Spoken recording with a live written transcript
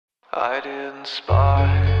I didn't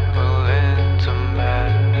spiral into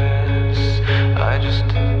madness. I just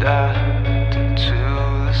adapted to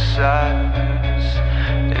the sadness.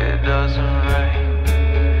 It doesn't rain,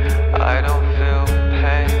 I don't feel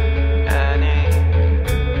pain anymore.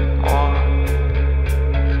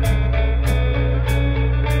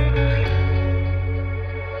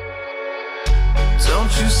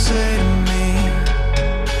 Don't you say to me,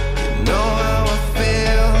 you know how I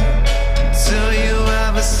feel, till you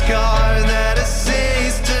have a scar that has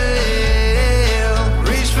ceased to heal.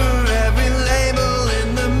 Reach for every label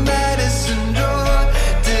in the medicine drawer.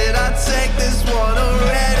 Did I take this one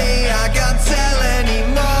already? I can't tell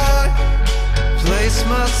anymore. Place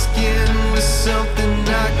my skin with something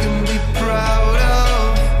I can be proud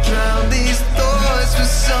of. Drown these thoughts with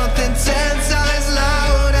something 10 times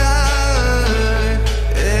louder.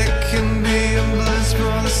 It can be a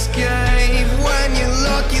blissful escape when you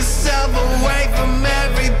lock yourself away from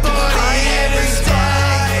everybody every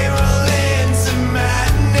day. Roll into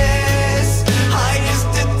madness. I just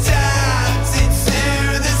adapted to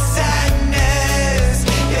the sadness.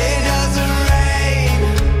 It doesn't rain,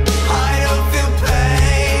 I don't feel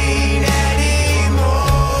pain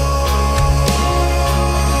anymore.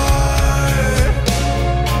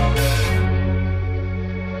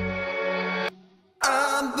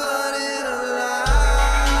 I'm burning alive.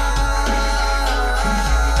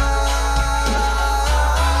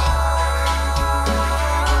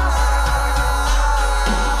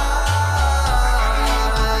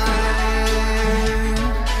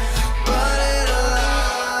 Burning alive.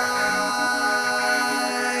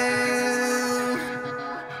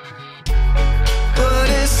 But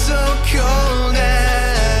it's so cold out.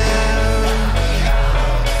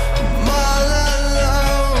 I'm all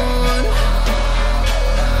alone.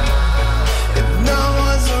 If no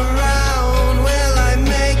one's around, will I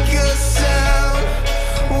make a sound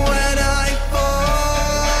when I fall?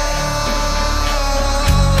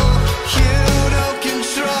 You don't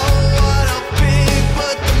control what I'll be,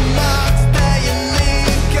 but the marks that you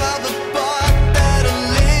leave cover part that'll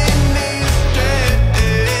lead me straight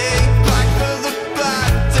back for the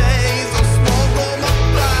bad days. I'll smoke all my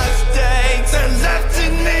mistakes and left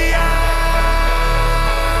in the ash.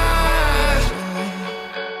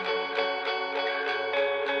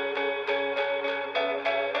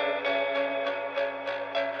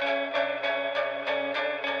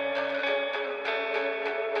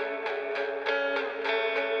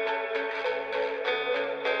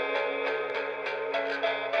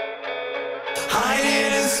 I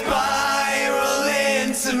didn't spiral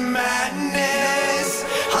into madness.